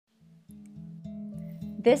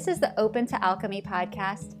This is the Open to Alchemy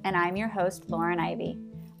podcast, and I'm your host, Lauren Ivy.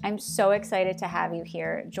 I'm so excited to have you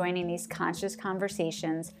here joining these conscious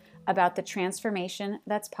conversations about the transformation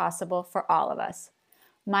that's possible for all of us.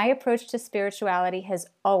 My approach to spirituality has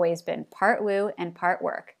always been part woo and part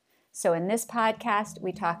work. So in this podcast,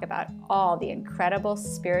 we talk about all the incredible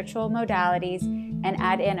spiritual modalities and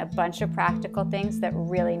add in a bunch of practical things that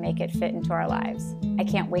really make it fit into our lives. I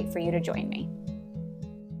can't wait for you to join me.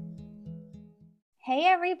 Hey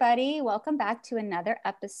everybody, welcome back to another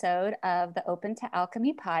episode of the Open to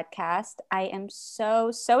Alchemy podcast. I am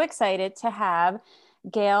so excited to have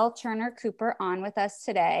Gail Turner Cooper on with us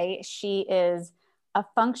today. She is a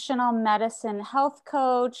functional medicine health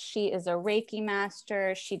coach. She is a Reiki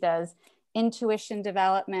master. She does intuition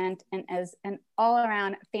development and is an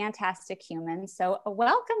all-around fantastic human. So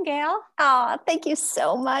welcome, Gail. Oh, thank you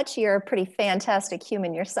so much. You're a pretty fantastic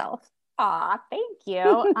human yourself. Aw, thank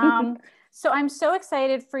you. So I'm so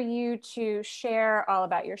excited for you to share all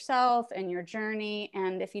about yourself and your journey.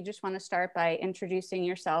 And if you just want to start by introducing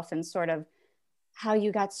yourself and sort of how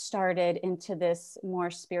you got started into this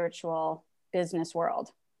more spiritual business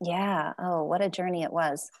world. Yeah. Oh, what a journey it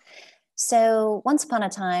was. So once upon a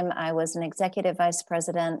time, I was an executive vice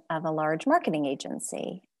president of a large marketing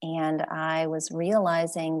agency. And I was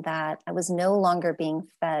realizing that I was no longer being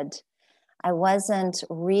fed. I wasn't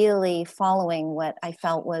really following what I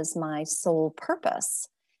felt was my sole purpose.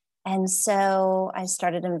 And so I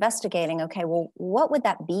started investigating, okay, well, what would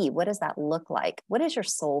that be? What does that look like? What is your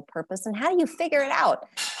sole purpose? And how do you figure it out?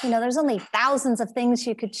 There's only thousands of things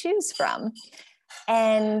you could choose from.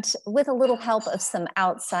 And with a little help of some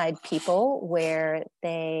outside people, where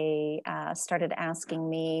they started asking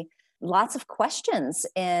me lots of questions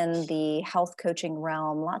in the health coaching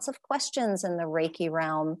realm, lots of questions in the Reiki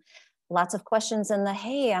realm, lots of questions in the,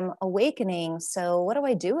 hey, I'm awakening. So what do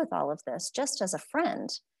I do with all of this? Just as a friend.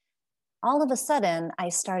 All of a sudden, I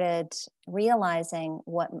started realizing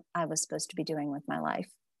what I was supposed to be doing with my life.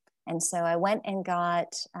 And so I went and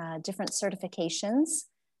got different certifications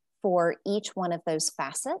for each one of those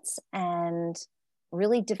facets and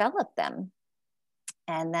really developed them.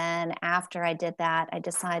 And then after I did that, I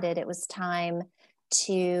decided it was time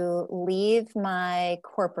to leave my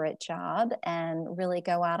corporate job and really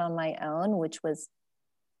go out on my own, which was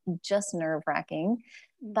just nerve-wracking.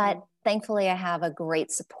 Mm-hmm. But thankfully, I have a great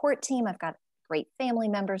support team. I've got great family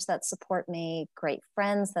members that support me, great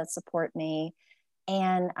friends that support me.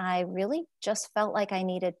 And I really just felt like I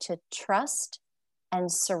needed to trust and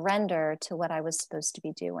surrender to what I was supposed to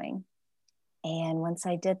be doing. And once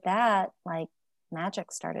I did that, like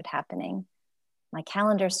magic started happening. My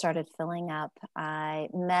calendar started filling up. I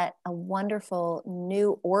met a wonderful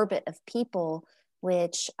new orbit of people,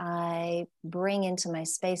 which I bring into my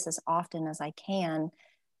space as often as I can.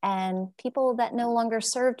 And people that no longer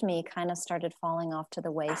served me kind of started falling off to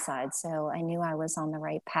the wayside. So I knew I was on the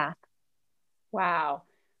right path. Wow.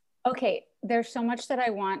 Okay. There's so much that I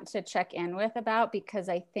want to check in with about, because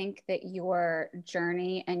I think that your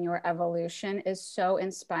journey and your evolution is so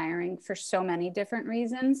inspiring for so many different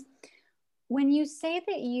reasons. When you say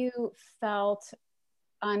that you felt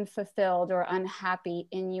unfulfilled or unhappy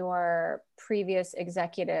in your previous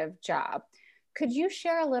executive job, could you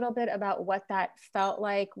share a little bit about what that felt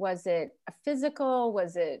like? Was it a physical?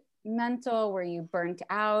 Was it mental? Were you burnt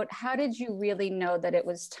out? How did you really know that it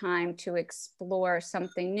was time to explore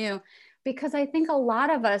something new? Because I think a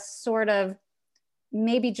lot of us sort of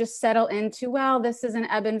maybe just settle into, well, this is an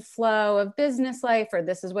ebb and flow of business life, or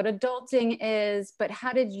this is what adulting is. But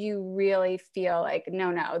how did you really feel like,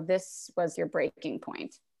 no, this was your breaking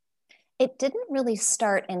point? It didn't really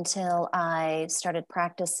start until I started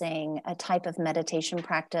practicing a type of meditation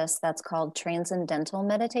practice that's called transcendental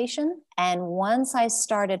meditation. And once I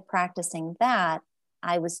started practicing that,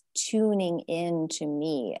 I was tuning into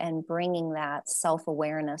me and bringing that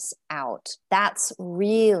self-awareness out. That's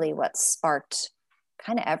really what sparked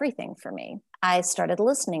kind of everything for me. I started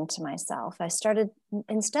listening to myself. I started,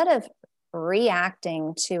 instead of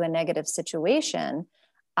reacting to a negative situation,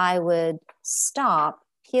 I would stop,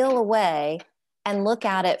 peel away, and look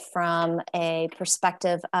at it from a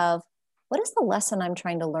perspective of, what is the lesson I'm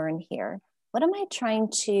trying to learn here? What am I trying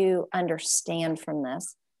to understand from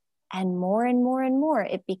this? And more,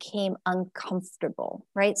 it became uncomfortable,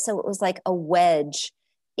 right? So it was like a wedge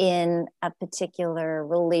in a particular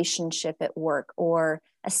relationship at work, or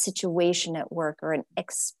a situation at work, or an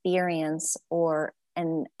experience, or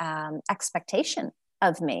an expectation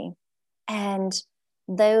of me. And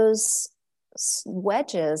those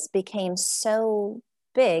wedges became so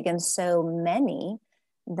big and so many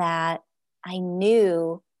that I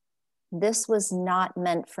knew this was not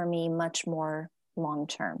meant for me much more long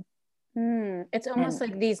term. It's almost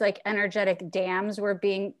And like these like energetic dams were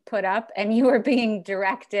being put up and you were being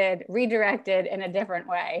redirected in a different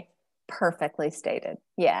way. perfectly stated.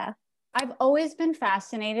 Yeah. I've always been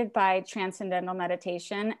fascinated by transcendental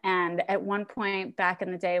meditation. And at one point back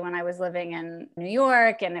in the day when I was living in New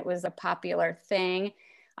York and it was a popular thing,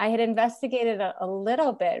 I had investigated a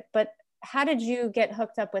little bit. But how did you get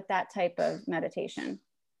hooked up with that type of meditation?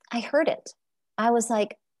 I heard it. I was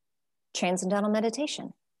like, transcendental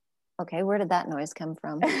meditation. Okay, where did that noise come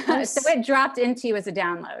from? So it dropped into you as a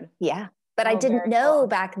download. Yeah, but I Oh, didn't very know cool.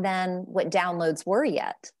 back then what downloads were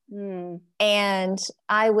yet. Mm. And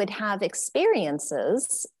I would have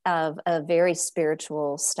experiences of a very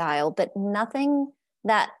spiritual style, but nothing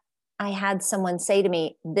that I had someone say to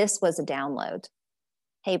me, this was a download.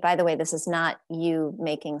 Hey, by the way, this is not you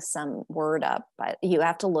making some word up, but you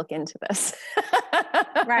have to look into this.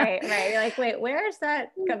 Right. You're like, wait, where is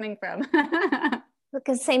that coming from?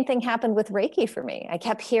 Because same thing happened with Reiki for me. I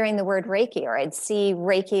kept hearing the word Reiki, or I'd see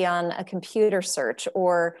Reiki on a computer search,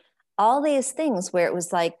 or all these things where it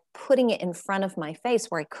was like putting it in front of my face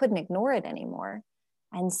where I couldn't ignore it anymore.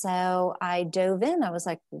 And so I dove in. I was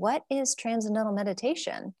like, what is transcendental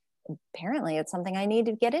meditation? Apparently, it's something I need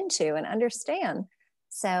to get into and understand.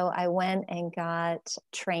 So I went and got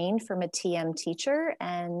trained from a TM teacher,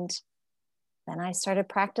 and then I started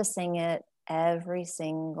practicing it every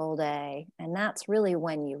single day. And that's really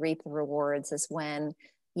when you reap the rewards, is when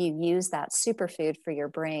you use that superfood for your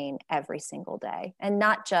brain every single day, and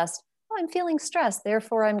not just, oh, I'm feeling stressed,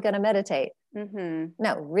 therefore I'm going to meditate. Mm-hmm.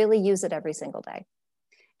 No, really use it every single day.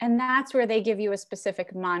 And that's where they give you a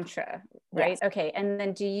specific mantra, right? Yes. Okay. And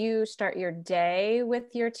then do you start your day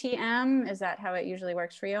with your TM? Is that how it usually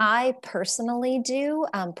works for you? I personally do.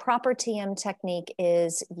 Proper TM technique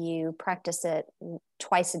is you practice it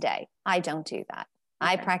twice a day. I don't do that.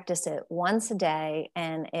 Okay. I practice it once a day,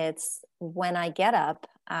 and it's when I get up,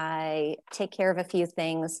 I take care of a few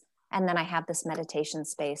things, and then I have this meditation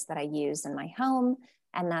space that I use in my home,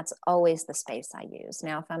 and that's always the space I use.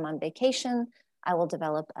 Now, if I'm on vacation, I will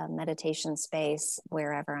develop a meditation space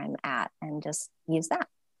wherever I'm at and just use that.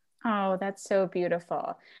 Oh, that's so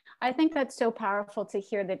beautiful. I think that's so powerful to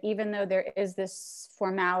hear that even though there is this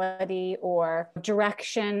formality or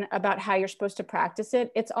direction about how you're supposed to practice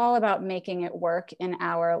it, it's all about making it work in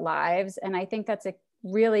our lives. And I think that's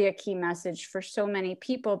really a key message for so many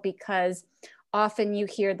people, because often you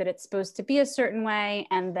hear that it's supposed to be a certain way,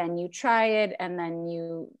 and then you try it, and then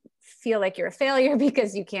you feel like you're a failure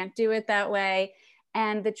because you can't do it that way.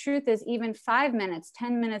 And the truth is, even 5 minutes,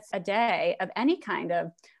 10 minutes a day of any kind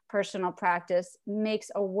of personal practice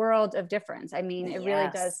makes a world of difference. I mean, it really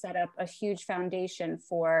does set up a huge foundation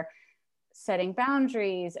for setting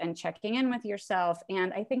boundaries and checking in with yourself.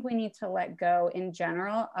 And I think we need to let go in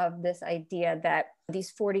general of this idea that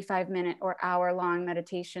these 45-minute or hour-long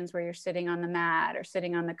meditations where you're sitting on the mat or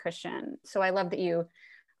sitting on the cushion. So I love that you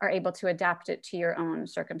are able to adapt it to your own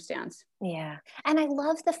circumstance. Yeah. And I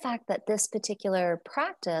love the fact that this particular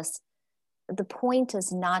practice, the point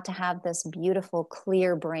is not to have this beautiful,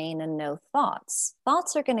 clear brain and no thoughts.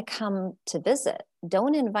 Thoughts are going to come to visit.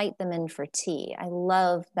 Don't invite them in for tea. I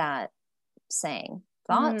love that saying.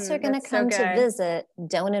 Thoughts are going to come to visit.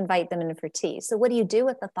 Don't invite them in for tea. So what do you do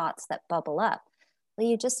with the thoughts that bubble up? Well,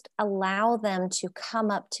 you just allow them to come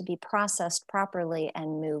up to be processed properly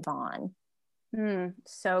and move on.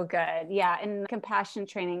 So good. Yeah. In the compassion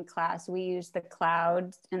training class, we use the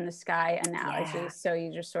clouds in the sky analogy. Yeah. So you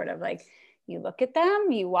just sort of like, you look at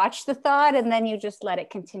them, you watch the thought, and then you just let it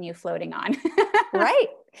continue floating on. Right.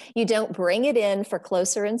 You don't bring it in for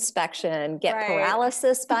closer inspection, get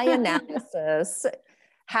paralysis by analysis,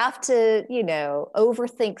 have to,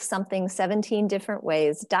 overthink something 17 different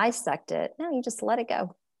ways, dissect it. No, you just let it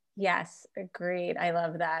go. Yes, agreed. I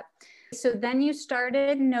love that. So then you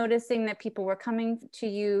started noticing that people were coming to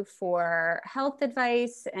you for health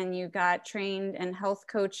advice, and you got trained in health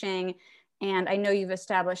coaching. And I know you've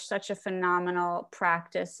established such a phenomenal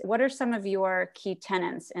practice. What are some of your key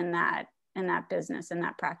tenets in that business, in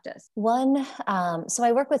that practice? One, so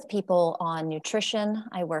I work with people on nutrition.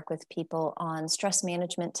 I work with people on stress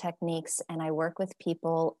management techniques, and I work with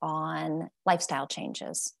people on lifestyle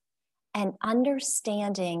changes. And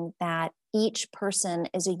understanding that each person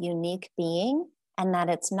is a unique being, and that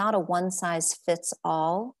it's not a one size fits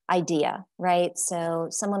all idea, right? So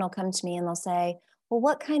someone will come to me and they'll say, well,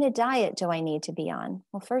 what kind of diet do I need to be on?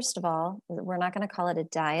 Well, first of all, we're not going to call it a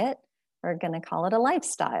diet. We're going to call it a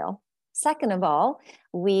lifestyle. Second of all,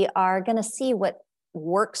 we are going to see what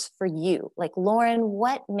works for you. Like, Lauren,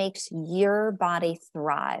 what makes your body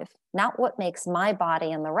thrive? Not what makes my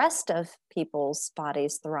body and the rest of people's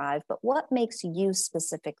bodies thrive, but what makes you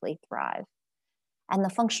specifically thrive. And the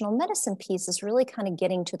functional medicine piece is really kind of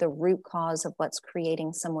getting to the root cause of what's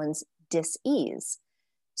creating someone's dis-ease.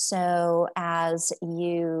 So as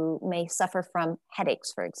you may suffer from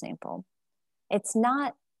headaches, for example, it's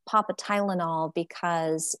not pop a Tylenol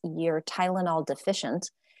because you're Tylenol deficient.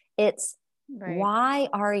 It's right. Why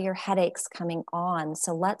are your headaches coming on?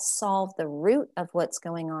 So let's solve the root of what's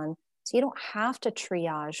going on, so you don't have to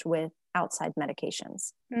triage with outside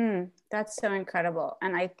medications. That's so incredible.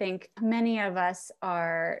 And I think many of us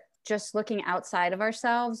are just looking outside of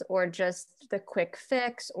ourselves, or just the quick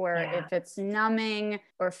fix, or if it's numbing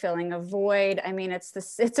or filling a void. I mean,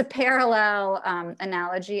 it's a parallel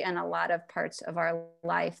analogy in a lot of parts of our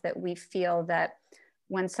life, that we feel that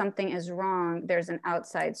when something is wrong, there's an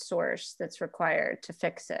outside source that's required to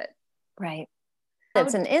fix it. Right.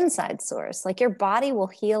 It's an inside source. Like, your body will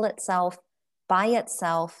heal itself by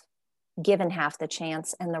itself, given half the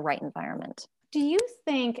chance and the right environment. Do you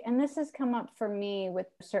think, and this has come up for me with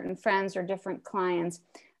certain friends or different clients,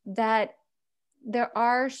 that there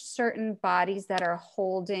are certain bodies that are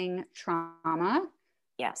holding trauma?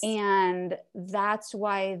 Yes. And that's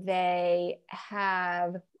why they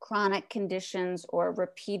have chronic conditions or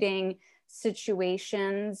repeating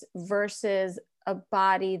situations, versus a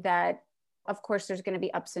body that, of course, there's going to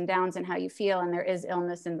be ups and downs in how you feel, and there is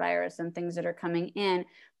illness and virus and things that are coming in.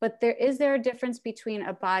 But is there a difference between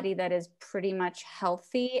a body that is pretty much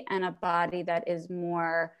healthy and a body that is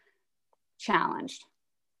more challenged?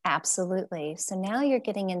 Absolutely. So now you're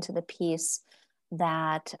getting into the piece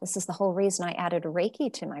that this is the whole reason I added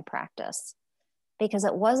Reiki to my practice, because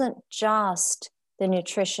it wasn't just the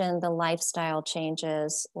nutrition, the lifestyle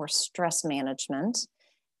changes, or stress management.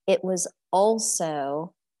 It was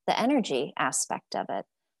also the energy aspect of it.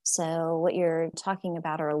 So what you're talking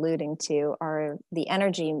about or alluding to are the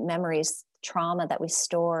energy, memories, trauma that we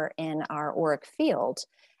store in our auric field,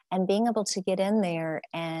 and being able to get in there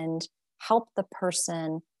and help the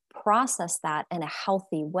person process that in a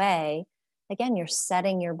healthy way. Again, you're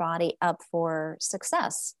setting your body up for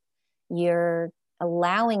success. You're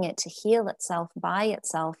allowing it to heal itself by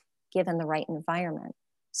itself, given the right environment.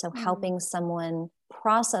 So helping someone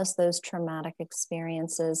process those traumatic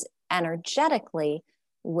experiences energetically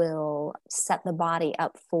will set the body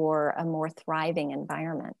up for a more thriving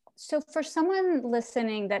environment. So for someone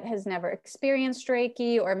listening that has never experienced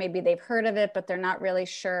Reiki, or maybe they've heard of it, but they're not really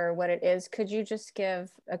sure what it is, could you just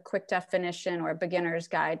give a quick definition or a beginner's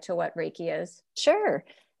guide to what Reiki is? Sure.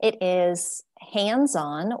 It is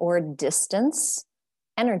hands-on or distance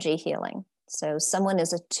energy healing. So someone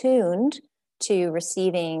is attuned to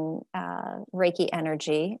receiving Reiki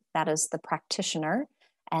energy, that is the practitioner,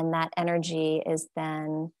 and that energy is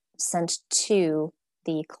then sent to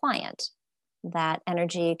the client. That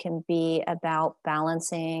energy can be about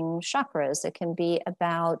balancing chakras. It can be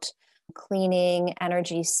about cleaning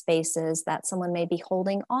energy spaces that someone may be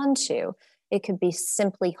holding on to. It could be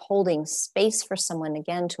simply holding space for someone,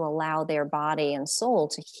 again, to allow their body and soul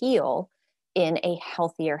to heal in a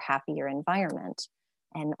healthier, happier environment.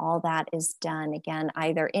 And all that is done, again,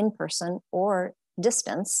 either in person or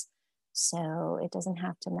distance. So it doesn't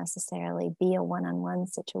have to necessarily be a one-on-one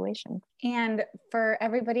situation. And for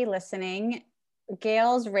everybody listening,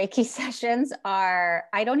 Gail's Reiki sessions are,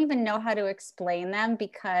 I don't even know how to explain them,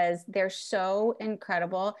 because they're so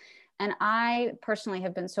incredible. And I personally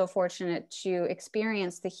have been so fortunate to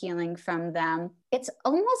experience the healing from them. It's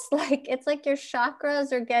almost like, it's like your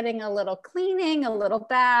chakras are getting a little cleaning, a little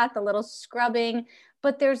bath, a little scrubbing,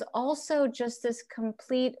 but there's also just this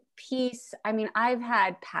complete peace. I mean, I've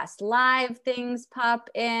had past live things pop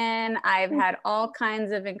in. I've had all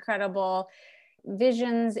kinds of incredible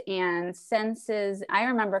visions and senses. I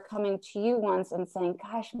remember coming to you once and saying,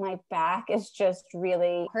 gosh, my back is just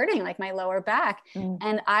really hurting, like my lower back.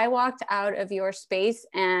 And I walked out of your space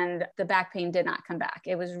and the back pain did not come back.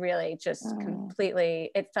 It was really just completely,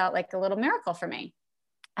 it felt like a little miracle for me.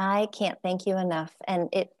 I can't thank you enough. And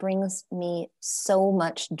it brings me so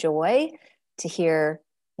much joy to hear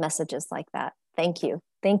messages like that. Thank you.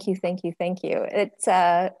 Thank you. Thank you. Thank you. It's,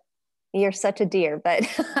 you're such a dear, but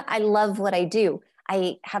I love what I do.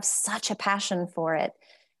 I have such a passion for it.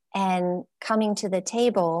 And coming to the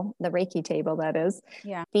table, the Reiki table, that is,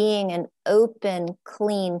 being an open,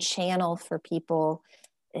 clean channel for people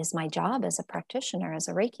is my job as a practitioner, as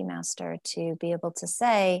a Reiki master, to be able to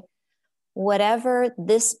say, whatever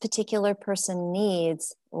this particular person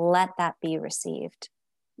needs, let that be received.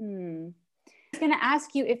 was going to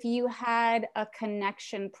ask you if you had a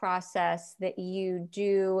connection process that you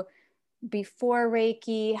do before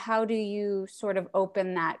Reiki. How do you sort of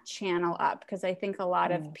open that channel up? Because I think a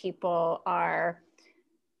lot of people are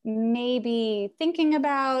maybe thinking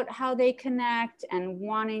about how they connect and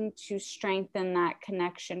wanting to strengthen that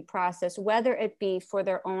connection process, whether it be for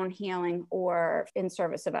their own healing or in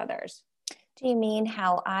service of others. Do you mean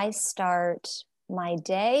how I start my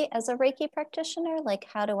day as a Reiki practitioner? Like,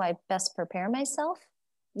 how do I best prepare myself?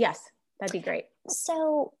 Yes, that'd be great.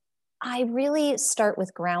 So I really start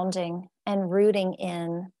with grounding and rooting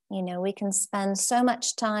in. You know, we can spend so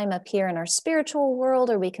much time up here in our spiritual world,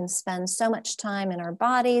 or we can spend so much time in our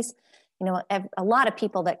bodies. You know, a lot of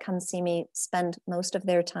people that come see me spend most of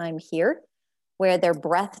their time here, where their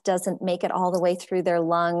breath doesn't make it all the way through their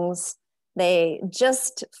lungs. They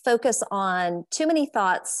just focus on too many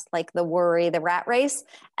thoughts, like the worry, the rat race,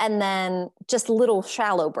 and then just little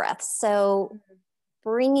shallow breaths. So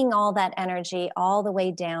bringing all that energy all the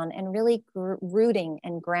way down and really rooting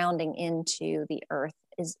and grounding into the earth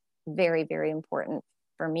is very, very important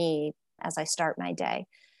for me as I start my day.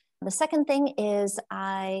 The second thing is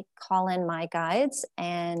I call in my guides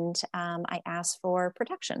and I ask for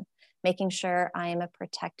protection, making sure I am a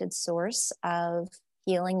protected source of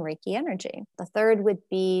healing Reiki energy. The third would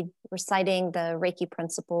be reciting the Reiki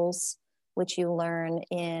principles, which you learn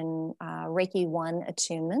in Reiki 1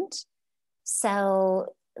 attunement.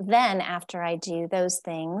 So then after I do those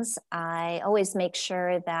things, I always make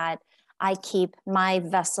sure that I keep my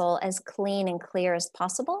vessel as clean and clear as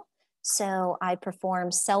possible. So I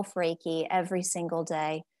perform self-Reiki every single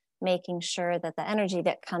day, making sure that the energy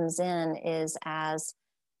that comes in is as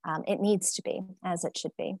it needs to be, as it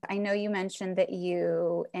should be. I know you mentioned that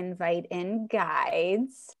you invite in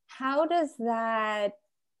guides. How does that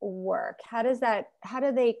work? How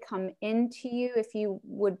do they come into you? If you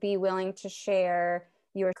would be willing to share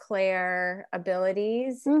your clair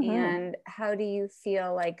abilities, and how do you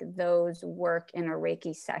feel like those work in a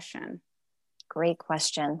Reiki session? Great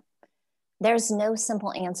question. There's no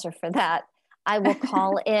simple answer for that. I will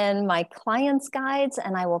call in my clients' guides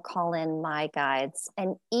and I will call in my guides,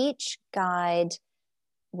 and each guide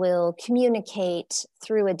will communicate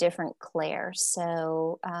through a different clair.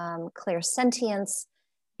 So clairsentience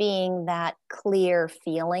being that clear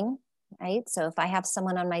feeling, right? So if I have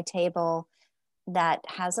someone on my table that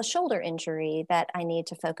has a shoulder injury that I need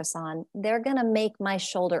to focus on, they're going to make my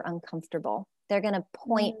shoulder uncomfortable. They're going to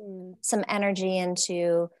point some energy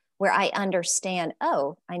into where I understand,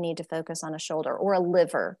 oh, I need to focus on a shoulder or a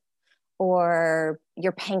liver or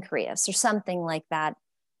your pancreas or something like that.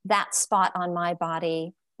 That spot on my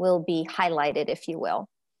body will be highlighted, if you will.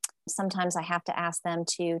 Sometimes I have to ask them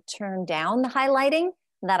to turn down the highlighting,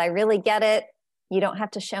 that I really get it. You don't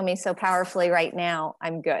have to show me so powerfully right now.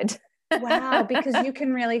 I'm good. Wow, because you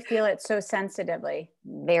can really feel it so sensitively.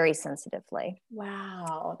 Very sensitively.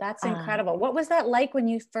 Wow, that's incredible. What was that like when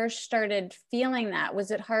you first started feeling that?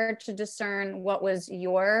 Was it hard to discern what was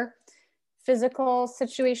your physical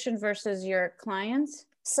situation versus your clients?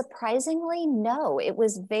 Surprisingly, no. It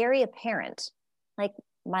was very apparent. Like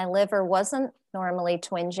my liver wasn't normally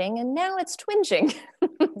twinging and now it's twinging.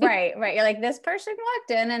 Right. You're like, this person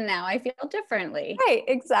walked in and now I feel differently. Right,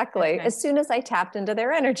 exactly. Okay. As soon as I tapped into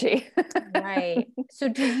their energy. Right. So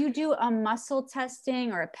do you do a muscle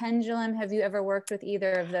testing or a pendulum? Have you ever worked with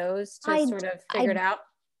either of those to sort of figure it out?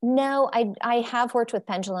 No, I have worked with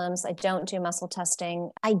pendulums. I don't do muscle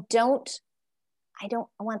testing. I don't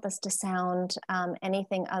want this to sound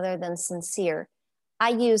anything other than sincere. I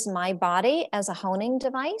use my body as a honing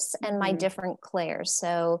device and my different clairs.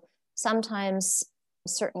 So sometimes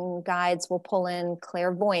certain guides will pull in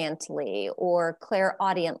clairvoyantly or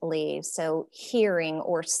clairaudiently, so hearing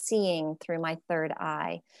or seeing through my third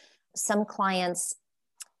eye. Some clients,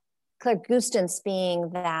 clairgustance being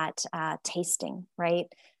that tasting, right?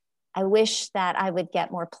 I wish that I would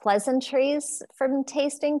get more pleasantries from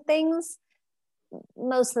tasting things.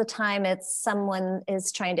 Most of the time it's someone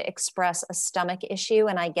is trying to express a stomach issue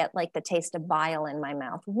and I get like the taste of bile in my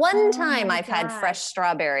mouth. One time I've had fresh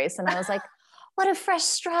strawberries and I was like, what a fresh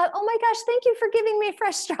straw. Oh my gosh, thank you for giving me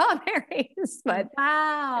fresh strawberries. But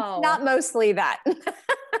wow, it's not mostly that.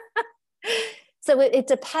 So it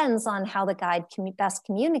depends on how the guide best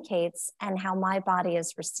communicates and how my body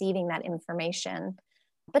is receiving that information.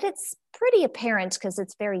 But it's pretty apparent because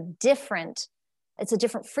it's very different. It's a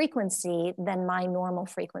different frequency than my normal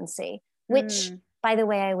frequency, which, by the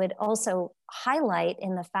way, I would also highlight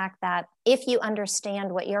in the fact that if you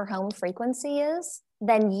understand what your home frequency is,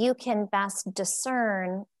 then you can best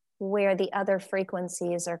discern where the other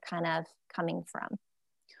frequencies are kind of coming from.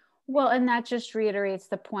 Well, and that just reiterates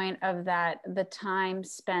the point of that the time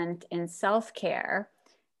spent in self-care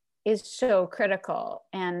is so critical.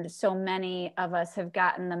 And so many of us have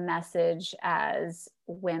gotten the message as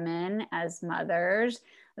women, as mothers,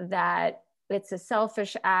 that it's a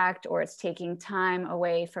selfish act, or it's taking time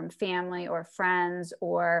away from family or friends,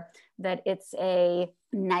 or that it's a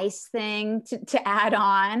nice thing to add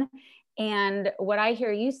on. And what I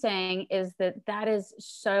hear you saying is that that is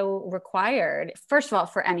so required, first of all,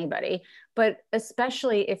 for anybody, but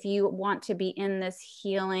especially if you want to be in this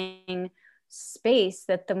healing space,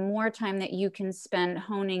 that the more time that you can spend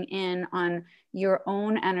honing in on your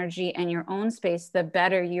own energy and your own space, the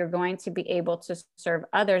better you're going to be able to serve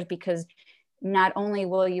others, because not only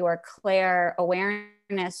will your clair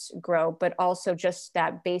awareness grow, but also just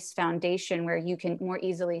that base foundation where you can more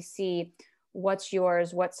easily see what's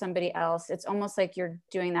yours, what's somebody else. It's almost like you're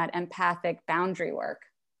doing that empathic boundary work.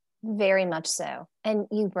 Very much so. And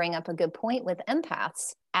you bring up a good point with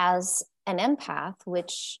empaths. As an empath,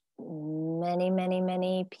 which many, many,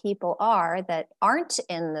 many people are that aren't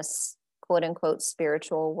in this quote unquote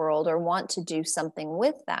spiritual world or want to do something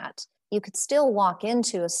with that, you could still walk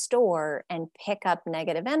into a store and pick up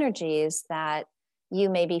negative energies that you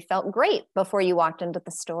maybe felt great before you walked into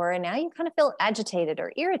the store, and now you kind of feel agitated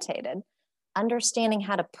or irritated. Understanding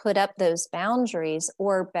how to put up those boundaries,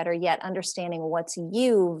 or better yet, understanding what's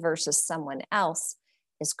you versus someone else,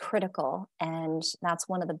 is critical. And that's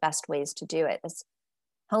one of the best ways to do it, is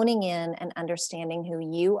honing in and understanding who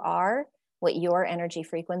you are, what your energy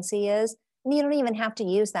frequency is. And you don't even have to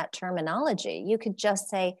use that terminology. You could just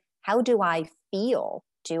say, how do I feel?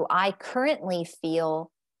 Do I currently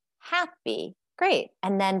feel happy? Great.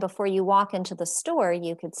 And then before you walk into the store,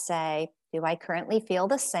 you could say, do I currently feel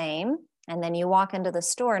the same? And then you walk into the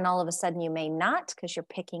store and all of a sudden you may not, because you're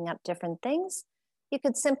picking up different things. You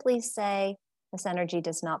could simply say, this energy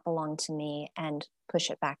does not belong to me, and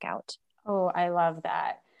push it back out. Oh, I love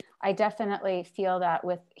that. I definitely feel that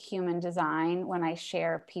with human design when I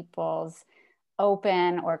share people's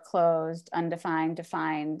open or closed, undefined,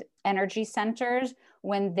 defined energy centers.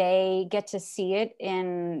 When they get to see it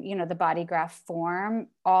in, the body graph form,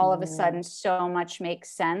 all of a sudden so much makes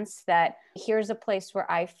sense, that here's a place where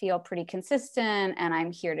I feel pretty consistent and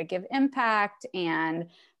I'm here to give impact, and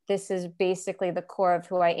this is basically the core of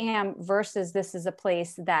who I am, versus this is a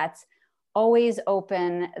place that's always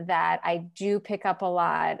open, that I do pick up a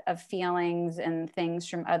lot of feelings and things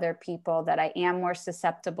from other people, that I am more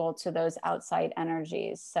susceptible to those outside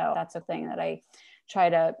energies. So that's a thing that I try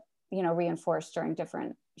to, reinforce during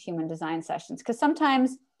different human design sessions. Because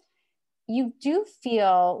sometimes you do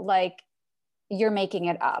feel like you're making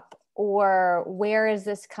it up, or where is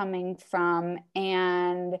this coming from?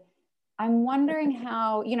 And I'm wondering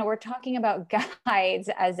how, we're talking about guides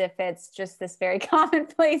as if it's just this very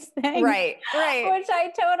commonplace thing. Right. Which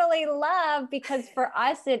I totally love, because for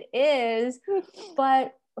us it is.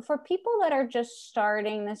 But for people that are just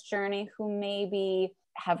starting this journey, who maybe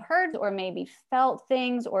have heard or maybe felt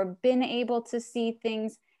things or been able to see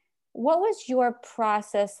things, what was your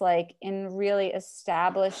process like in really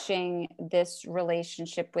establishing this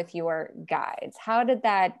relationship with your guides? How did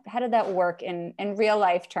that work in real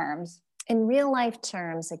life terms? In real life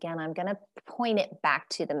terms, again, I'm going to point it back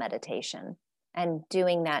to the meditation and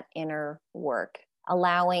doing that inner work,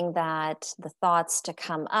 allowing the thoughts to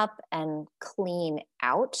come up and clean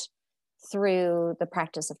out through the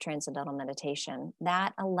practice of transcendental meditation.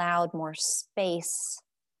 That allowed more space,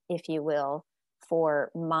 if you will,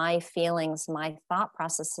 for my feelings, my thought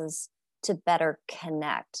processes to better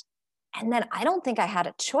connect. And then I don't think I had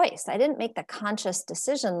a choice. I didn't make the conscious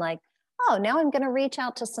decision like, oh, now I'm going to reach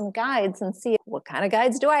out to some guides and see what kind of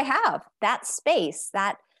guides do I have. That space,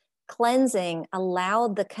 that cleansing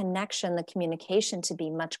allowed the connection, the communication to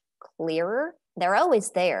be much clearer. They're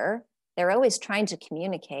always there. They're always trying to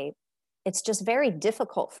communicate. It's just very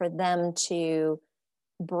difficult for them to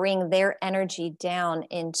bring their energy down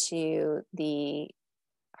into the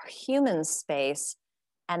human space,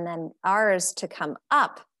 and then ours to come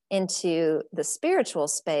up into the spiritual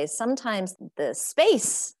space. Sometimes the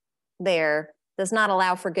space there does not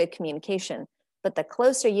allow for good communication, but the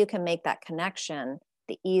closer you can make that connection,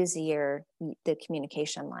 the easier the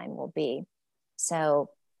communication line will be.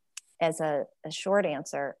 So as a short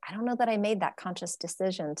answer, I don't know that I made that conscious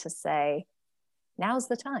decision to say, now's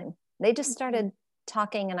the time. They just started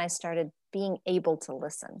talking and I started being able to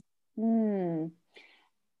listen.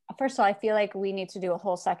 First of all, I feel like we need to do a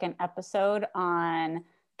whole second episode on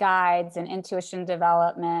guides and intuition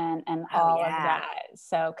development and all of that.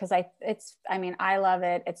 So, because I love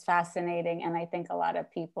it. It's fascinating. And I think a lot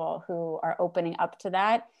of people who are opening up to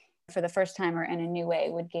that for the first time or in a new way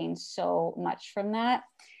would gain so much from that.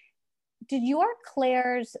 Did your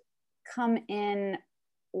clairs come in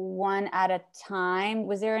one at a time?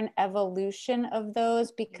 Was there an evolution of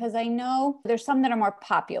those? Because I know there's some that are more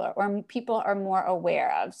popular or people are more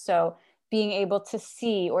aware of. So being able to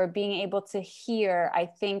see or being able to hear, I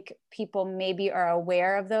think people maybe are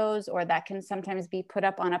aware of those, or that can sometimes be put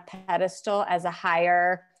up on a pedestal as a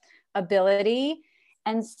higher ability.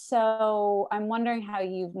 And so I'm wondering how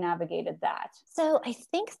you've navigated that. So I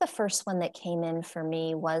think the first one that came in for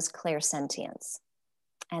me was clairsentience.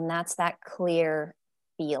 And that's that clear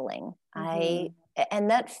feeling. And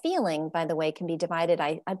that feeling, by the way, can be divided.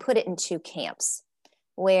 I put it in two camps,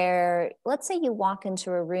 where let's say you walk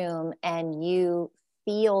into a room and you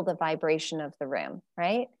feel the vibration of the room,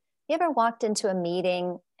 right? You ever walked into a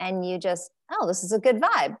meeting and you just, oh, this is a good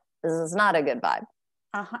vibe. This is not a good vibe.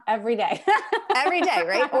 Every day. Every day,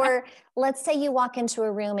 right? Or let's say you walk into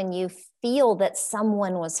a room and you feel that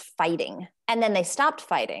someone was fighting and then they stopped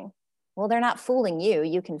fighting. Well, they're not fooling you.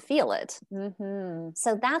 You can feel it.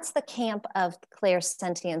 So that's the camp of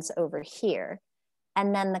clairsentience over here.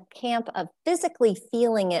 And then the camp of physically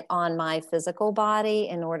feeling it on my physical body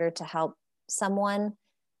in order to help someone,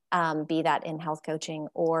 be that in health coaching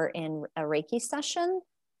or in a Reiki session.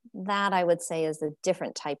 That I would say is a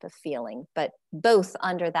different type of feeling, but both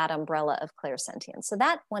under that umbrella of clairsentience. So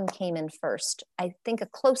that one came in first. I think a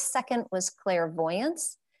close second was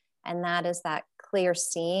clairvoyance, and that is that clear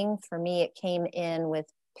seeing. For me, it came in with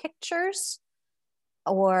pictures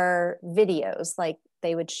or videos, like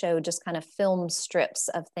they would show just kind of film strips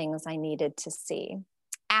of things I needed to see.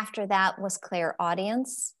 After that was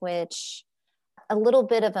clairaudience, which a little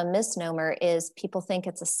bit of a misnomer is people think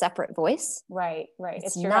it's a separate voice. Right.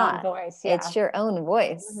 It's your own voice. Yeah. It's your own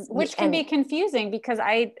voice. Which can be confusing because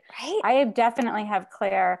I definitely have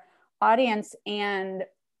clairaudience, and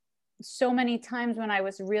so many times when I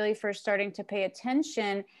was really first starting to pay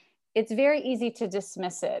attention, it's very easy to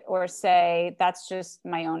dismiss it or say, that's just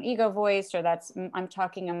my own ego voice, or I'm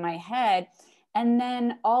talking in my head. And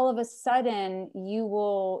then all of a sudden you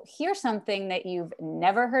will hear something that you've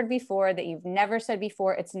never heard before, that you've never said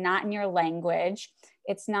before. It's not in your language.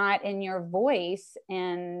 It's not in your voice.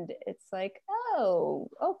 And it's like, oh,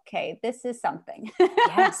 okay, this is something.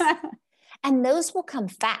 Yes. And those will come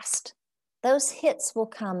fast. Those hits will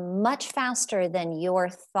come much faster than your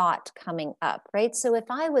thought coming up, right? So if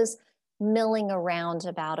I was milling around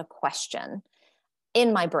about a question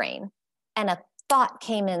in my brain and a thought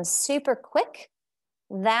came in super quick,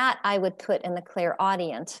 that I would put in the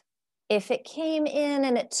clairaudient. If it came in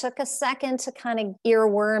and it took a second to kind of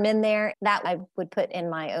earworm in there, that I would put in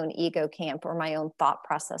my own ego camp or my own thought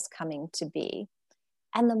process coming to be.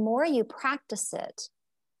 And the more you practice it,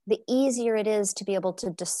 the easier it is to be able to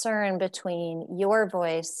discern between your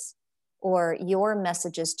voice or your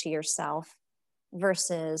messages to yourself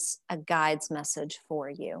versus a guide's message for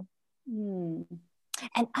you.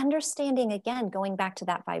 And understanding, again, going back to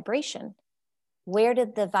that vibration, where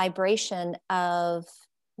did the vibration of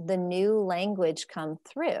the new language come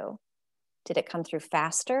through? Did it come through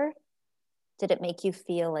faster? Did it make you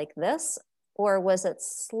feel like this? Or was it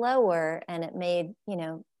slower and it made,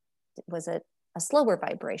 was it a slower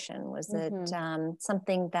vibration? Was it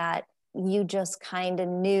something that you just kind of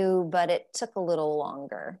knew, but it took a little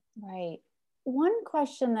longer? Right. One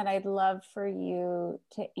question that I'd love for you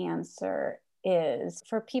to answer is,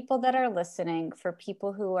 for people that are listening, for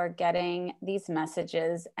people who are getting these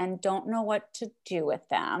messages and don't know what to do with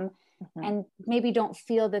them, and maybe don't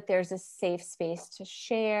feel that there's a safe space to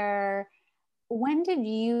share, when did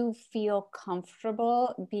you feel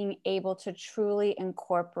comfortable being able to truly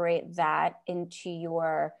incorporate that into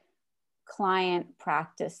your client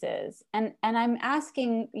practices? And I'm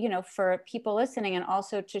asking, for people listening, and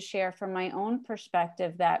also to share from my own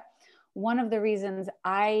perspective, that one of the reasons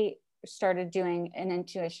I started doing an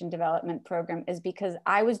intuition development program is because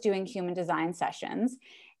I was doing human design sessions,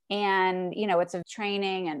 and it's a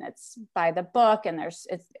training and it's by the book, and there's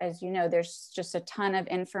just a ton of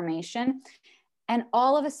information. And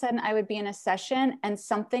all of a sudden I would be in a session and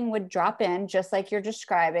something would drop in, just like you're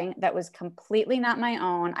describing, that was completely not my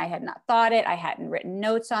own. I had not thought it. I hadn't written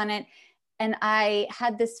notes on it. And I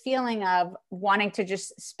had this feeling of wanting to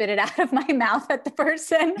just spit it out of my mouth at the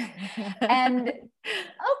person. And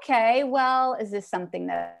okay, well, is this something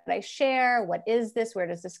that I share? What is this? Where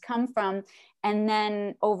does this come from? And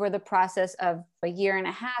then over the process of a year and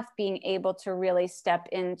a half, being able to really step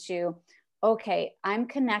into, okay, I'm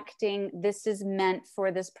connecting. This is meant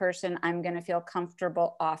for this person. I'm going to feel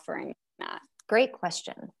comfortable offering that. Great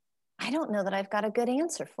question. I don't know that I've got a good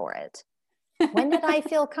answer for it. When did I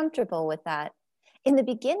feel comfortable with that? In the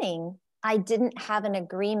beginning, I didn't have an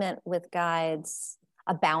agreement with guides,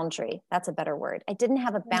 a boundary. That's a better word. I didn't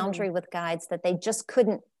have a boundary with guides that they just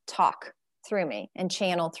couldn't talk through me and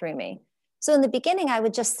channel through me. So in the beginning, I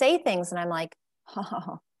would just say things and I'm like,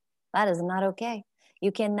 oh, that is not okay.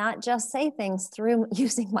 You cannot just say things through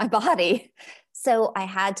using my body. So I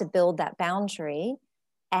had to build that boundary.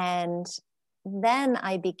 And then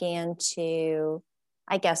I began to,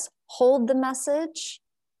 I guess, hold the message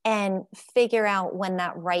and figure out when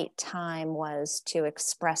that right time was to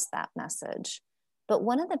express that message. But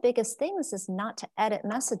one of the biggest things is not to edit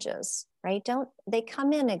messages, right? They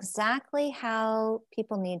come in exactly how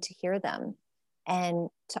people need to hear them. And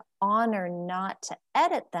to honor not to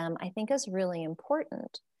edit them, I think is really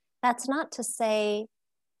important. That's not to say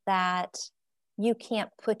that you can't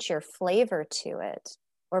put your flavor to it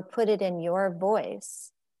or put it in your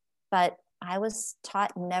voice, but I was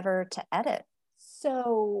taught never to edit.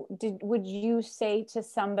 So would you say to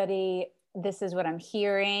somebody, this is what I'm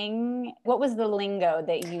hearing? What was the lingo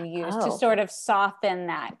that you used to sort of soften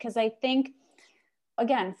that? Because I think,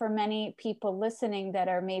 again, for many people listening that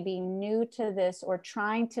are maybe new to this or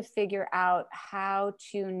trying to figure out how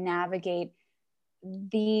to navigate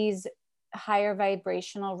these higher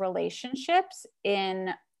vibrational relationships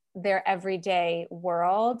in their everyday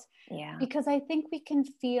world. Yeah. Because I think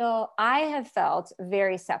I have felt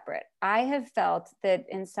very separate. I have felt that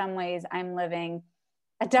in some ways I'm living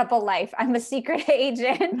a double life. I'm a secret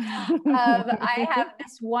agent. I have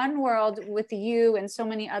this one world with you and so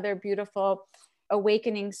many other beautiful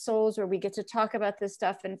awakening souls where we get to talk about this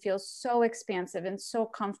stuff and feel so expansive and so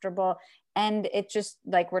comfortable. And it just,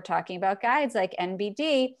 like we're talking about guides like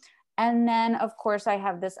NBD. And then of course I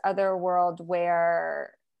have this other world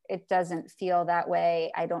where it doesn't feel that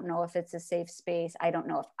way. I don't know if it's a safe space. I don't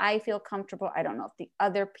know if I feel comfortable. I don't know if the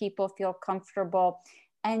other people feel comfortable.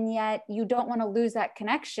 And yet you don't want to lose that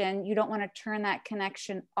connection. You don't want to turn that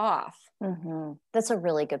connection off. Mm-hmm. That's a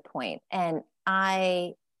really good point. And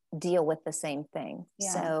I deal with the same thing. Yeah.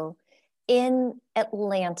 So in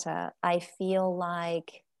Atlanta, I feel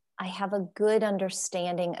like I have a good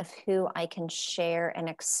understanding of who I can share and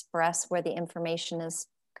express where the information is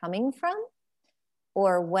coming from,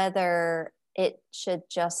 or whether it should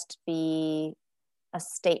just be a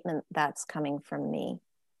statement that's coming from me.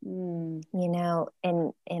 You know,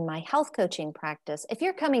 in my health coaching practice, if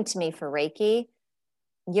you're coming to me for Reiki,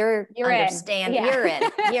 you're understanding,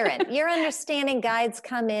 yeah. You're understanding guides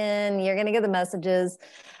come in, you're going to get the messages.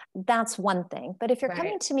 That's one thing. But if you're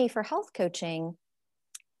coming to me for health coaching,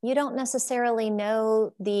 you don't necessarily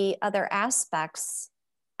know the other aspects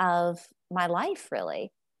of my life,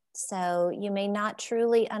 really. So you may not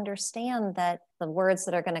truly understand that the words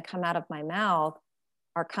that are going to come out of my mouth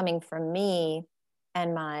are coming from me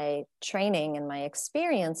and my training and my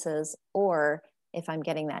experiences, or if I'm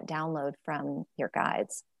getting that download from your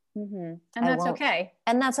guides. Mm-hmm. And that's okay.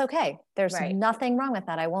 And that's okay. There's nothing wrong with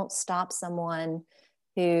that. I won't stop someone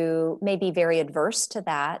who may be very adverse to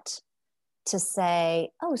that to say,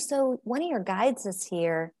 oh, so one of your guides is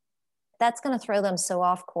here. That's going to throw them so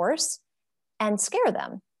off course and scare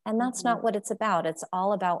them. And that's not what it's about. It's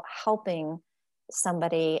all about helping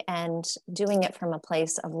somebody and doing it from a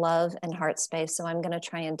place of love and heart space. So I'm going to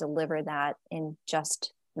try and deliver that in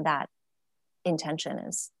just that intention,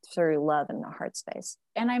 is through love and the heart space.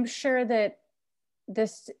 And I'm sure that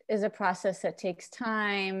this is a process that takes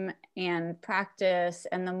time and practice.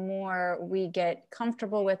 And the more we get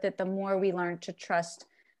comfortable with it, the more we learn to trust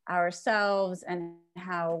ourselves and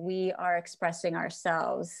how we are expressing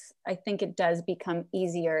ourselves. I think it does become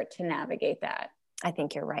easier to navigate that. I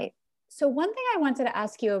think you're right. So one thing I wanted to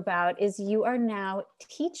ask you about is you are now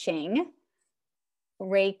teaching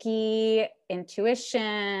Reiki,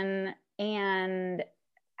 intuition, and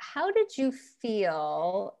how did you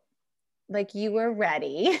feel like you were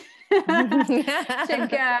ready to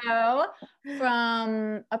go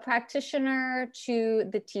from a practitioner to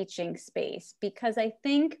the teaching space? Because I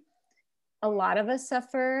think a lot of us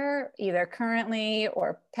suffer, either currently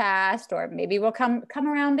or past, or maybe we'll come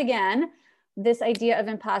around again, this idea of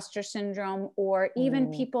imposter syndrome, or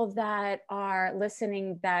even people that are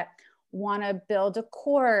listening that want to build a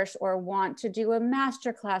course or want to do a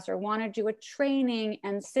masterclass or want to do a training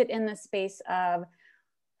and sit in the space of,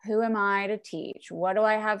 who am I to teach? What do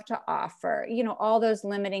I have to offer? You know, all those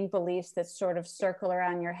limiting beliefs that sort of circle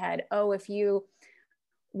around your head. Oh, if you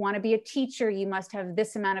want to be a teacher, you must have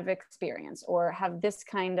this amount of experience or have this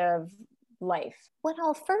kind of life. What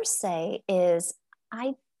I'll first say is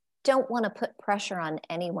I don't want to put pressure on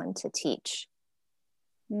anyone to teach.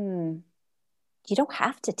 You don't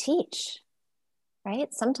have to teach,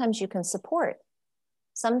 right? Sometimes you can support.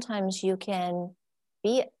 Sometimes you can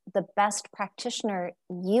be the best practitioner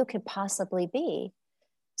you could possibly be.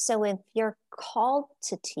 So if you're called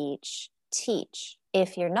to teach, teach.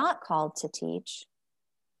 If you're not called to teach,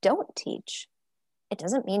 don't teach. It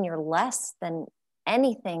doesn't mean you're less than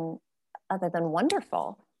anything other than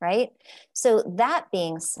wonderful, right? So that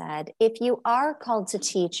being said, if you are called to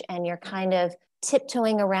teach and you're kind of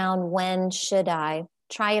tiptoeing around, when should I,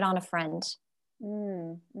 try it on a friend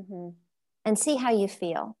and see how you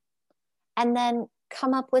feel. And then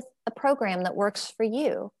come up with a program that works for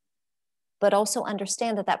you, but also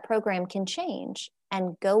understand that that program can change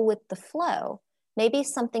and go with the flow. Maybe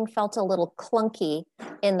something felt a little clunky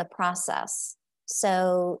in the process,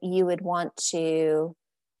 so you would want to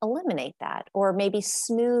eliminate that, or maybe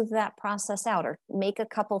smooth that process out, or make a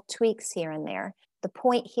couple tweaks here and there. The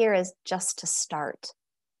point here is just to start.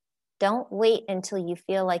 Don't wait until you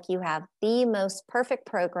feel like you have the most perfect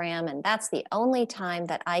program and that's the only time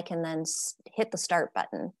that I can then hit the start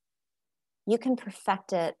button. You can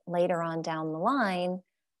perfect it later on down the line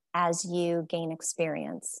as you gain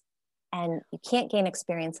experience. And you can't gain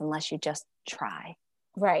experience unless you just try.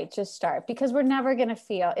 Right. Just start, because we're never going to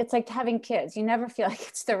feel, it's like having kids. You never feel like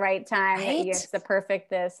it's the right time, right? that it's the perfect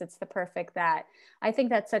this, it's the perfect that. I think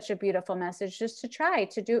that's such a beautiful message, just to try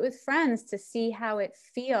to do it with friends, to see how it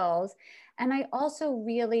feels. And I also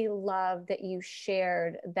really love that you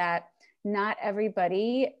shared that not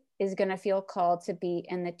everybody is going to feel called to be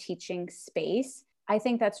in the teaching space. I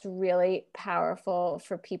think that's really powerful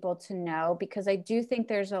for people to know, because I do think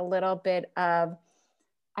there's a little bit of,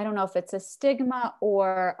 I don't know if it's a stigma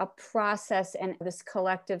or a process and this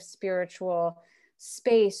collective spiritual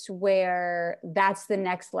space where that's the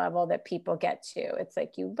next level that people get to. It's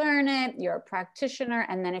like you learn it, you're a practitioner,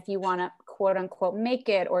 and then if you want to quote unquote make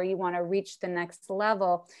it, or you want to reach the next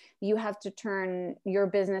level, you have to turn your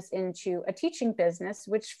business into a teaching business,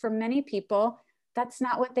 which for many people, that's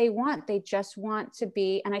not what they want. They just want to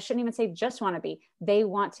be, and I shouldn't even say just want to be, they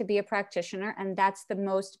want to be a practitioner, and that's the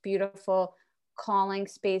most beautiful calling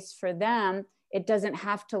space for them. It doesn't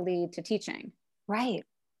have to lead to teaching. Right.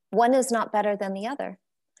 One is not better than the other.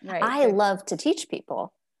 Right. I love to teach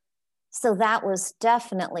people. So that was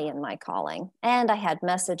definitely in my calling. And I had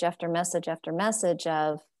message after message after message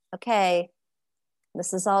of, okay,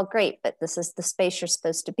 this is all great, but this is the space you're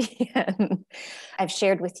supposed to be in. I've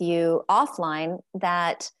shared with you offline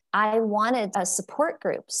that I wanted a support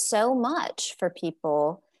group so much for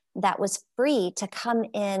people that was free to come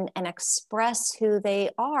in and express who they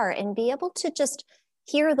are and be able to just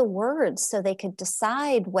hear the words so they could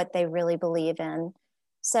decide what they really believe in.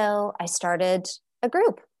 So I started a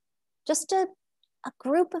group, just a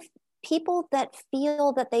group of people that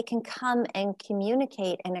feel that they can come and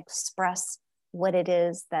communicate and express what it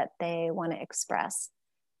is that they want to express.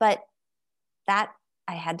 But that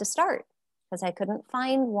I had to start, because I couldn't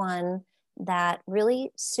find one that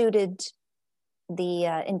really suited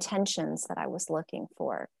the intentions that I was looking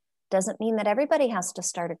for. Doesn't mean that everybody has to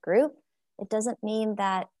start a group. It doesn't mean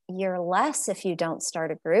that you're less if you don't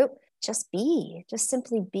start a group. Just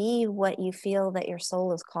simply be what you feel that your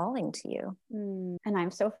soul is calling to you. And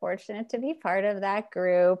I'm so fortunate to be part of that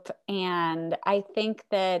group. And I think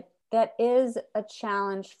that that is a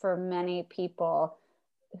challenge for many people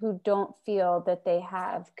who don't feel that they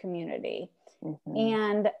have community.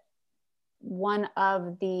 And one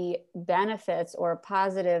of the benefits or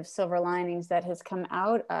positive silver linings that has come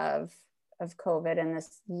out of COVID and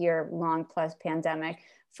this year-long plus pandemic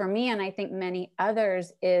for me, and I think many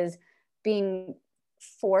others, is being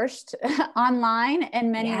forced online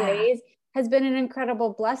in many ways has been an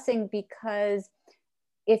incredible blessing, because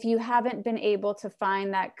if you haven't been able to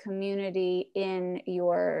find that community in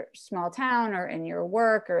your small town or in your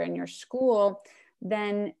work or in your school,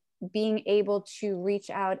 then being able to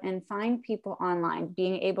reach out and find people online,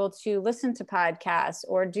 being able to listen to podcasts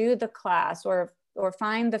or do the class or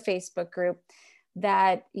find the Facebook group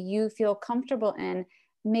that you feel comfortable in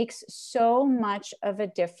makes so much of a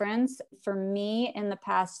difference. For me, in the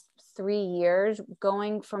past 3 years,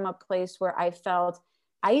 going from a place where I felt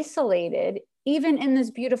isolated, even in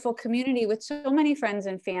this beautiful community with so many friends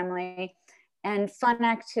and family and fun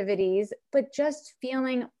activities, but just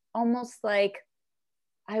feeling almost like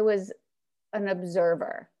I was an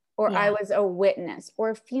observer, or I was a witness,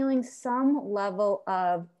 or feeling some level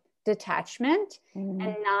of detachment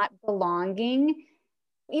and not belonging.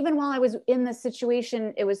 Even while I was in the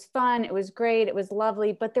situation, it was fun, it was great, it was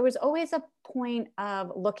lovely, but there was always a point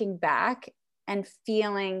of looking back and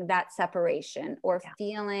feeling that separation, or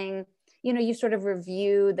feeling, you sort of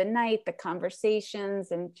review the night, the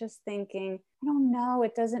conversations, and just thinking, I don't know,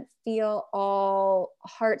 it doesn't feel all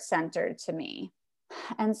heart-centered to me.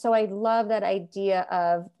 And so I love that idea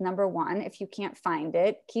of, number one, if you can't find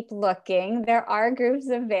it, keep looking. There are groups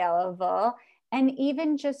available. And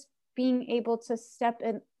even just being able to step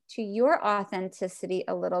into your authenticity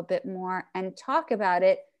a little bit more and talk about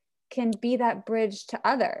it can be that bridge to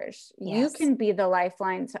others. Yes. You can be the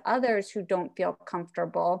lifeline to others who don't feel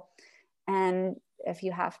comfortable. And if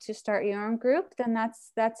you have to start your own group, then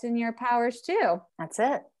that's in your powers too. That's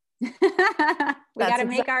it. We got to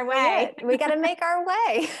make our way. We got to make our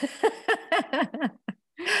way.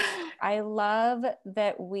 I love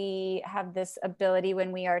that we have this ability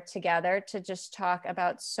when we are together to just talk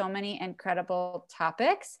about so many incredible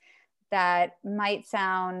topics that might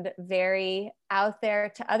sound very out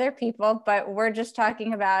there to other people, but we're just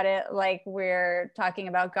talking about it like we're talking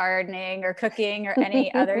about gardening or cooking or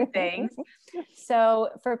any other things. So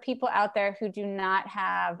for people out there who do not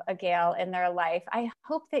have a Gail in their life, I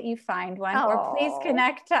hope that you find one. Or please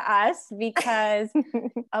connect to us because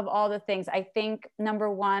of all the things. I think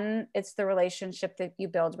number one, it's the relationship that you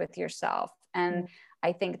build with yourself. And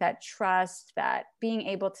I think that trust, that being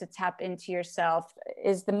able to tap into yourself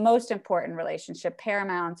is the most important relationship,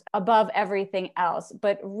 paramount above everything else.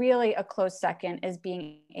 But really a close second is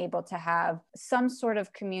being able to have some sort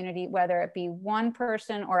of community, whether it be one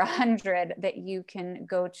person or 100 that you can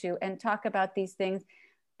go to and talk about these things,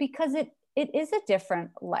 because it is a different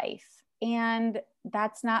life. And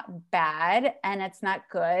that's not bad and it's not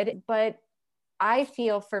good. But I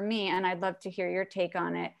feel, for me, and I'd love to hear your take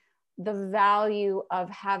on it, the value of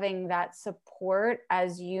having that support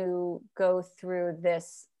as you go through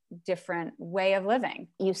this different way of living.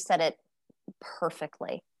 You said it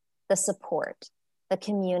perfectly. The support, the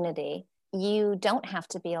community. You don't have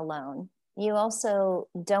to be alone. You also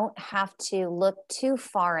don't have to look too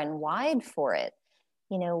far and wide for it.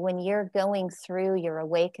 You know, when you're going through your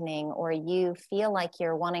awakening, or you feel like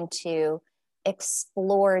you're wanting to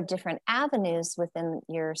explore different avenues within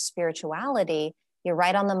your spirituality, you're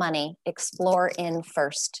right on the money. Explore in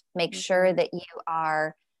first. Make sure that you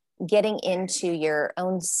are getting into your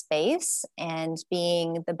own space and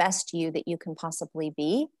being the best you that you can possibly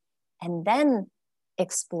be, and then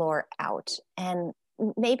explore out. And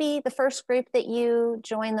maybe the first group that you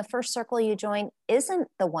join, the first circle you join, isn't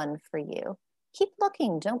the one for you. Keep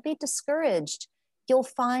looking. Don't be discouraged. You'll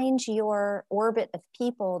find your orbit of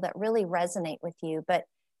people that really resonate with you, but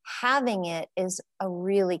having it is a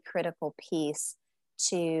really critical piece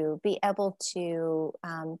to be able to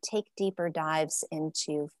take deeper dives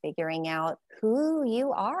into figuring out who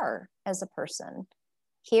you are as a person.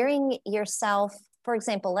 Hearing yourself, for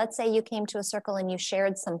example, let's say you came to a circle and you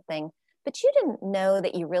shared something, but you didn't know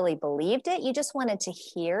that you really believed it. You just wanted to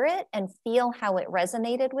hear it and feel how it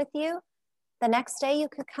resonated with you. The next day you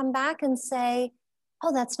could come back and say,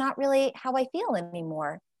 oh, that's not really how I feel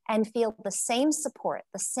anymore. And feel the same support,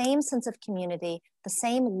 the same sense of community, the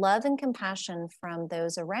same love and compassion from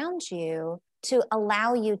those around you to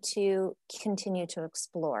allow you to continue to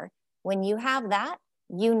explore. When you have that,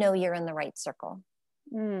 you know you're in the right circle.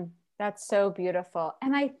 That's so beautiful.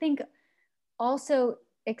 And I think also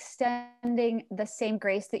extending the same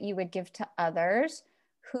grace that you would give to others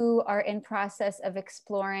who are in process of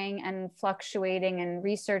exploring and fluctuating and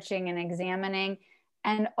researching and examining,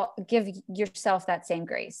 and give yourself that same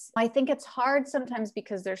grace. I think it's hard sometimes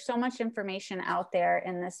because there's so much information out there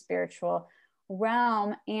in this spiritual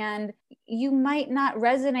realm, and you might not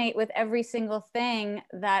resonate with every single thing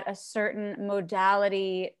that a certain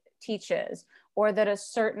modality teaches or that a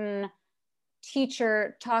certain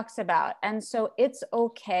teacher talks about. And so it's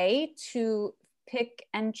okay to pick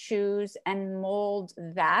and choose and mold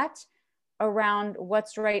that around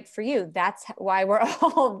what's right for you. That's why we're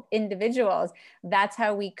all individuals. That's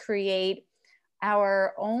how we create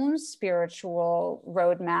our own spiritual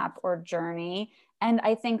roadmap or journey. And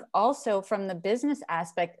I think also from the business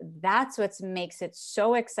aspect, that's what makes it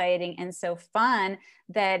so exciting and so fun.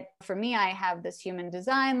 That for me, I have this human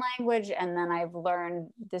design language, and then I've learned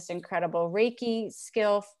this incredible Reiki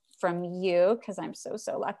skill from you, because I'm so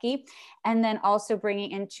lucky. And then also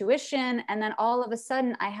bringing intuition. And then all of a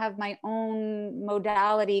sudden I have my own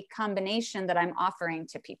modality combination that I'm offering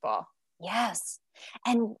to people. Yes.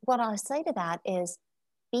 And what I'll say to that is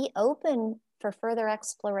be open for further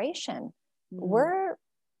exploration. Our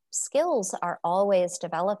skills are always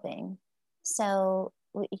developing. So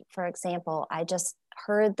for example, I just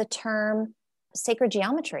heard the term sacred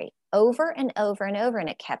geometry over and over and over, and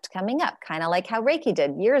it kept coming up, kind of like how Reiki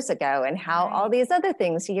did years ago, and how all these other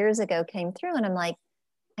things years ago came through. And I'm like,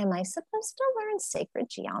 am I supposed to learn sacred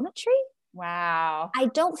geometry? Wow. I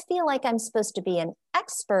don't feel like I'm supposed to be an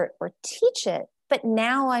expert or teach it, but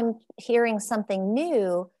now I'm hearing something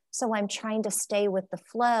new So I'm trying to stay with the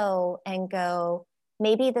flow and go,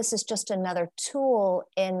 maybe this is just another tool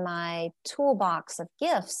in my toolbox of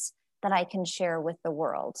gifts that I can share with the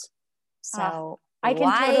world. So I can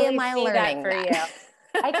why totally am I see learning that for you?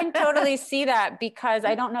 I can totally see that because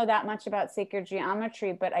I don't know that much about sacred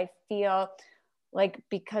geometry, but I feel like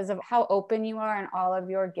because of how open you are and all of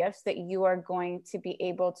your gifts, that you are going to be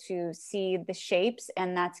able to see the shapes,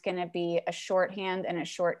 and that's going to be a shorthand and a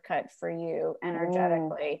shortcut for you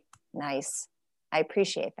energetically. Nice. I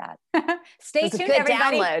appreciate that. Stay tuned, good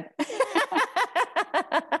everybody. Download.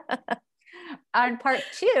 On part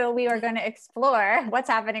 2, we are going to explore what's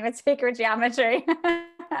happening with sacred geometry.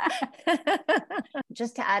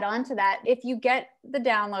 Just to add on to that, if you get the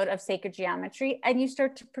download of sacred geometry and you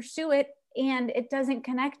start to pursue it and it doesn't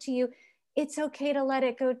connect to you, it's okay to let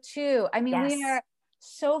it go too. I mean, we are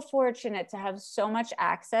so fortunate to have so much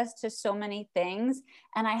access to so many things.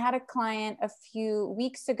 And I had a client a few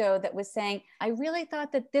weeks ago that was saying, I really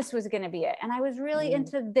thought that this was going to be it. And I was really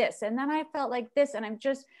into this. And then I felt like this. And I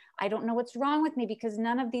don't know what's wrong with me because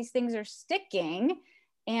none of these things are sticking.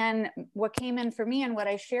 And what came in for me and what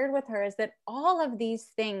I shared with her is that all of these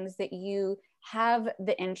things that you have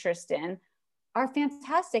the interest in are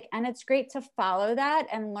fantastic. And it's great to follow that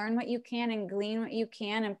and learn what you can and glean what you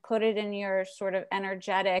can and put it in your sort of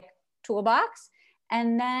energetic toolbox.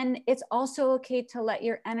 And then it's also okay to let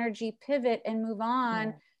your energy pivot and move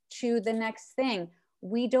on to the next thing.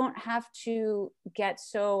 We don't have to get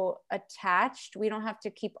so attached. We don't have to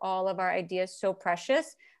keep all of our ideas so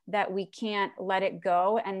precious that we can't let it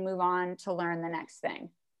go and move on to learn the next thing.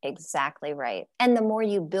 Exactly right. And the more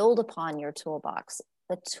you build upon your toolbox,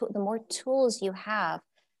 the more tools you have,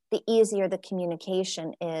 the easier the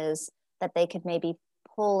communication is, that they could maybe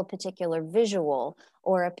pull a particular visual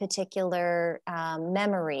or a particular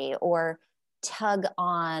memory or tug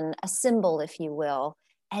on a symbol, if you will,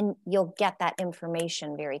 and you'll get that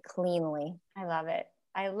information very cleanly. I love it.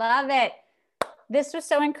 I love it. This was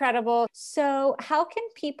so incredible. So how can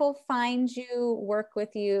people find you, work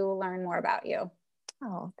with you, learn more about you?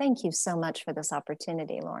 Oh, thank you so much for this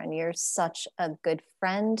opportunity, Lauren. You're such a good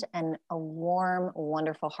friend and a warm,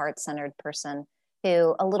 wonderful, heart-centered person.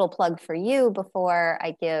 Who, a little plug for you before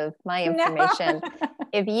I give my information. No.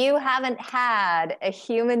 If you haven't had a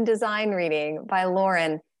human design reading by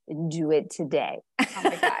Lauren, do it today. Oh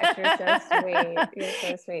my gosh, you're so sweet. You're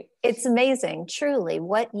so sweet. It's amazing, truly,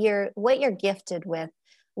 what you're gifted with,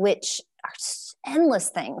 which are endless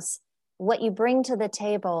things. What you bring to the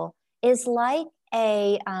table is like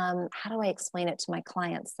how do I explain it to my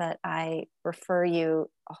clients that I refer you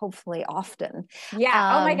hopefully often?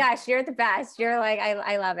 Yeah. Oh my gosh, you're the best. You're like,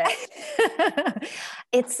 I love it.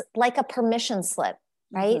 It's like a permission slip,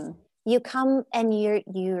 right? Mm-hmm. You come and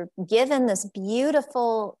you're given this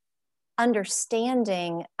beautiful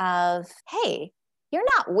understanding of, hey, you're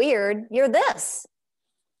not weird. You're this.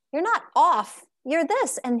 You're not off. You're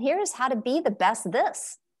this. And here's how to be the best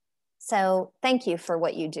this. So thank you for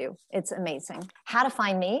what you do. It's amazing. How to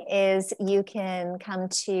find me is you can come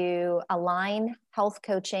to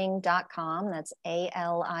alignhealthcoaching.com. That's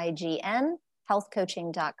ALIGN,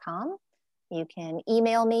 healthcoaching.com. You can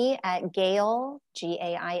email me at Gail,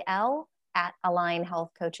 GAIL, at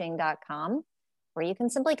alignhealthcoaching.com, or you can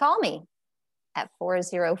simply call me at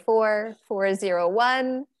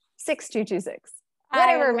 404-401-6226.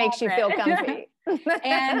 Whatever makes you feel comfy.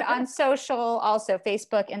 And on social, also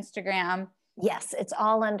Facebook, Instagram. Yes, it's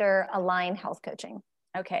all under Align Health Coaching.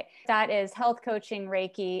 Okay. That is health coaching,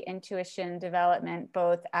 Reiki, intuition development,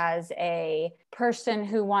 both as a person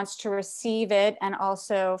who wants to receive it and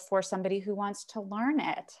also for somebody who wants to learn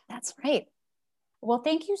it. That's right. Well,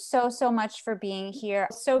 thank you so, so much for being here.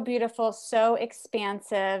 So beautiful, so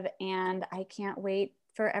expansive, and I can't wait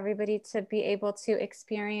for everybody to be able to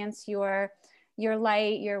experience your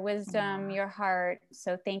light, your wisdom, your heart.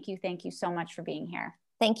 So thank you so much for being here.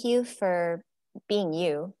 Thank you for being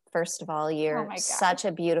you. First of all, you're such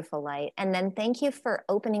a beautiful light. And then thank you for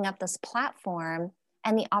opening up this platform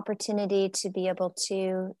and the opportunity to be able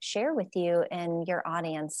to share with you and your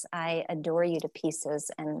audience. I adore you to pieces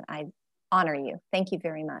and I honor you. Thank you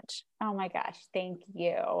very much. Oh my gosh. Thank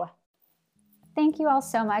you. Thank you all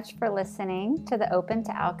so much for listening to the Open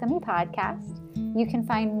to Alchemy podcast. You can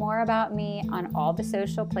find more about me on all the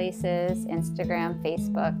social places, Instagram,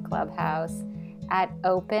 Facebook, Clubhouse, at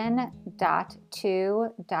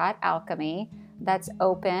open.to.alchemy. That's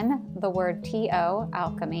open, the word T-O,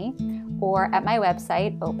 alchemy, or at my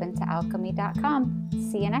website, opentoalchemy.com.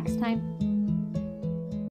 See you next time.